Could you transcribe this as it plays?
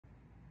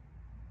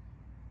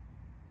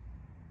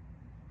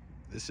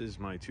This is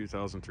my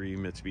 2003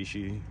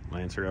 Mitsubishi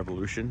Lancer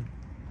Evolution.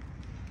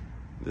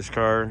 This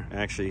car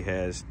actually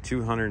has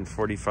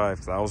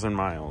 245,000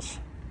 miles.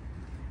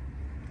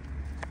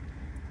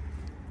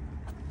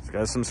 It's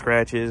got some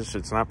scratches.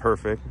 It's not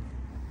perfect,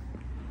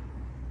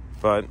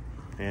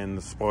 and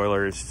the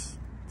spoiler is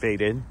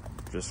faded,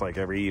 just like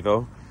every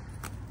Evo.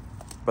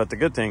 But the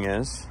good thing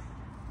is,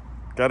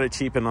 got it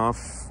cheap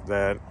enough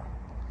that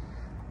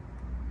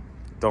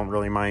don't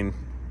really mind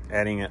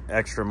adding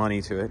extra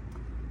money to it.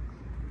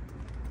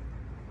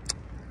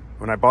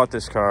 When I bought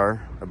this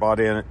car, I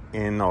bought it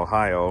in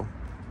Ohio,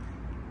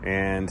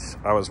 and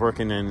I was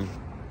working in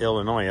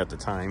Illinois at the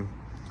time.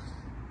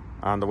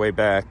 On the way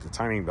back, the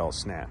timing belt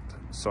snapped.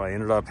 So I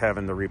ended up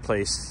having to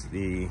replace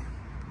the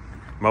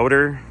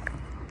motor,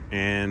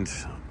 and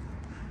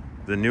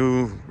the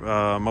new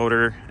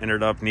motor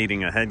ended up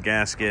needing a head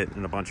gasket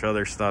and a bunch of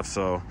other stuff.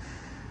 So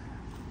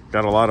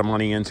got a lot of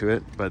money into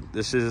it, but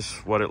this is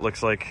what it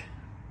looks like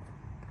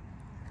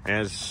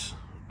as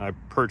I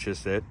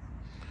purchased it.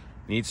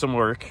 Needs some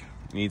work,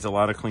 needs a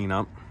lot of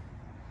cleanup.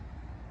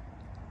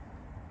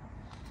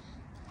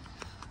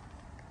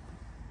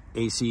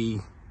 AC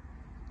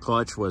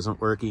clutch wasn't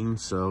working,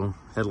 so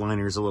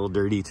headliner's a little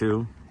dirty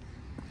too.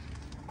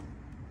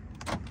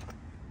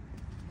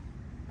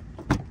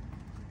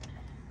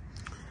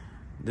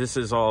 This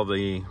is all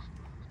the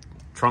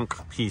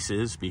trunk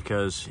pieces,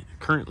 because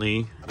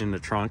currently in the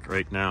trunk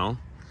right now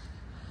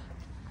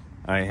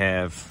I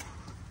have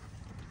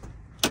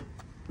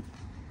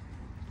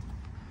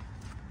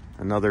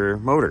another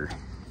motor.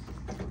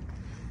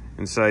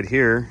 Inside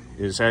here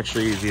is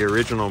actually the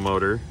original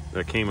motor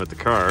that came with the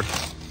car.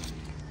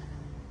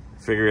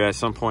 Figure at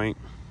some point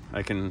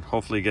I can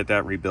hopefully get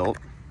that rebuilt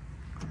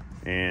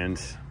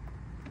and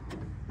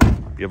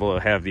be able to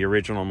have the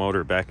original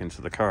motor back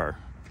into the car.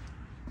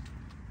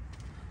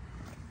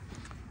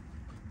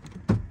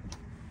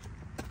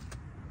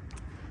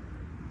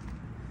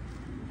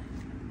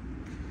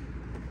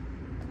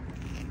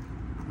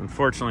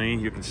 Unfortunately,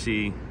 you can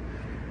see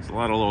there's a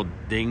lot of little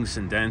dings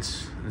and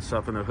dents and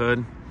stuff in the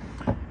hood.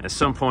 At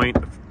some point,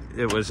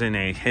 it was in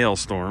a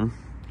hailstorm,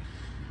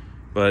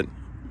 but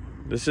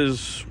this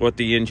is what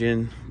the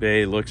engine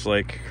bay looks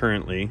like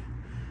currently.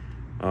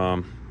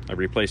 I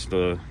replaced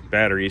the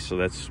battery, so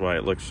that's why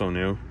it looks so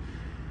new.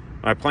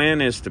 My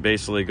plan is to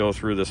basically go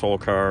through this whole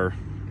car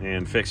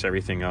and fix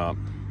everything up.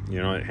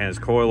 You know, it has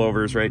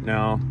coilovers right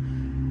now.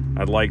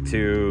 I'd like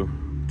to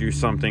do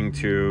something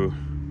to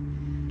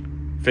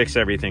fix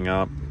everything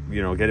up,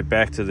 you know, get it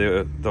back to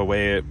the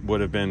way it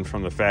would have been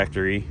from the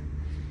factory.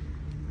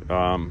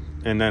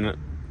 And then,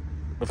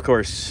 of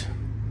course,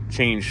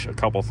 change a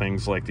couple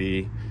things like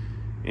the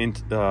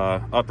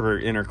upper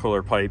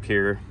intercooler pipe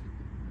here,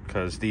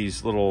 because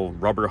these little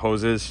rubber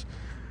hoses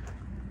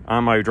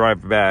on my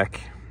drive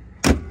back,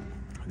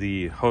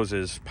 the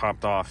hoses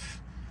popped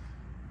off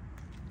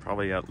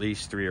probably at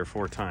least 3 or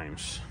 4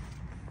 times,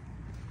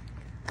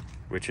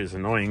 which is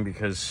annoying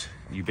because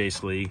you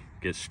basically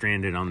get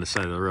stranded on the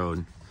side of the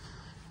road.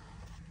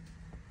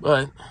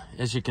 But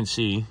as you can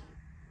see,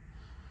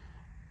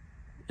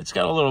 it's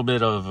got a little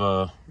bit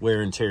of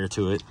wear and tear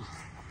to it.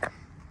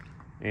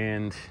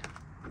 And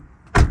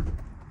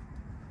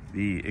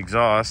the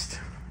exhaust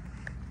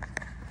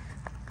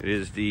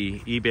is the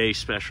eBay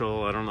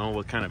special. I don't know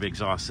what kind of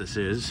exhaust this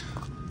is,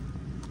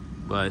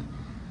 but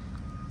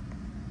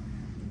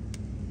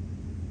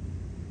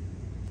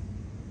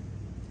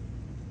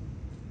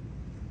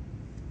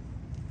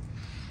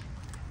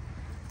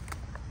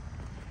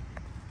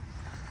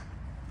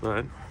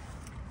I'll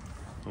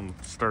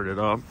start it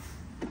up.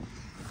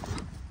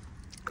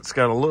 It's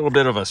got a little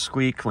bit of a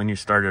squeak when you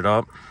start it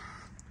up.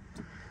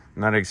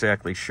 Not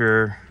exactly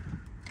sure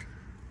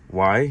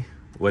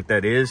what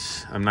that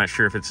is. I'm not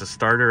sure if it's a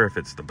starter or if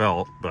it's the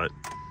belt, but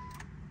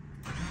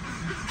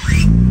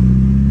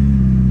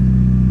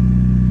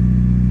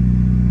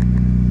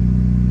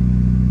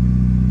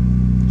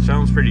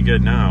sounds pretty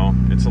good now.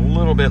 It's a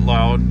little bit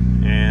loud,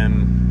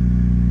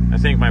 and I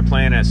think my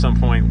plan at some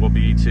point will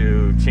be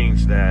to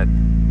change that.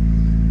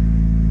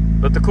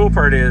 But the cool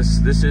part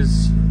is, this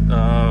is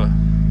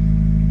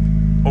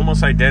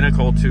almost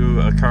identical to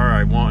a car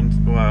I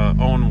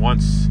owned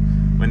once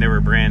when they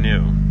were brand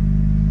new.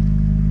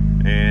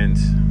 And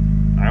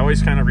I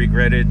always kind of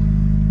regretted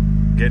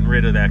getting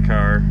rid of that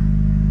car.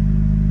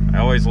 I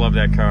always loved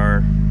that car.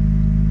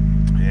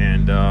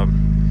 And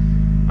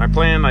my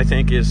plan, I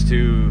think, is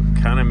to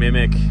kind of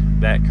mimic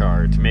that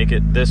car, to make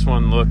this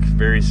one look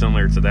very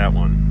similar to that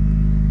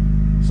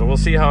one. So we'll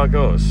see how it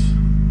goes.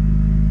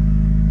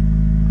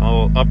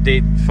 I'll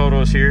update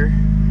photos here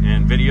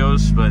and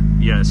videos, but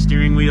yeah,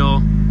 steering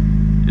wheel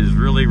is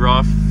really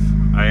rough.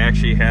 I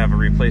actually have a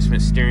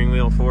replacement steering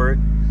wheel for it.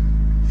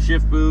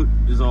 Shift boot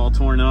is all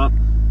torn up.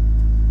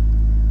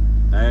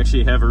 I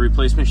actually have a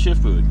replacement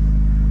shift boot.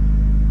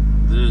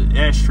 The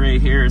ashtray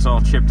here is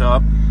all chipped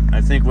up.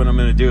 I think what I'm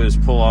going to do is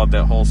pull out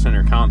that whole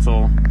center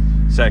console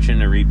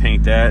section and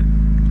repaint that.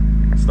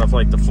 Stuff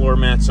like the floor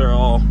mats are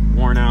all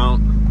worn out.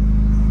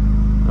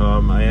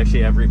 I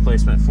actually have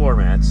replacement floor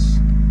mats.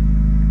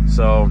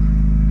 So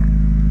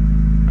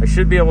I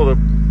should be able to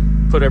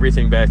put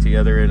everything back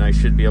together, and I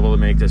should be able to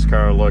make this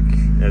car look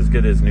as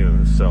good as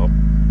new. So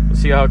we'll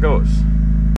see how it goes.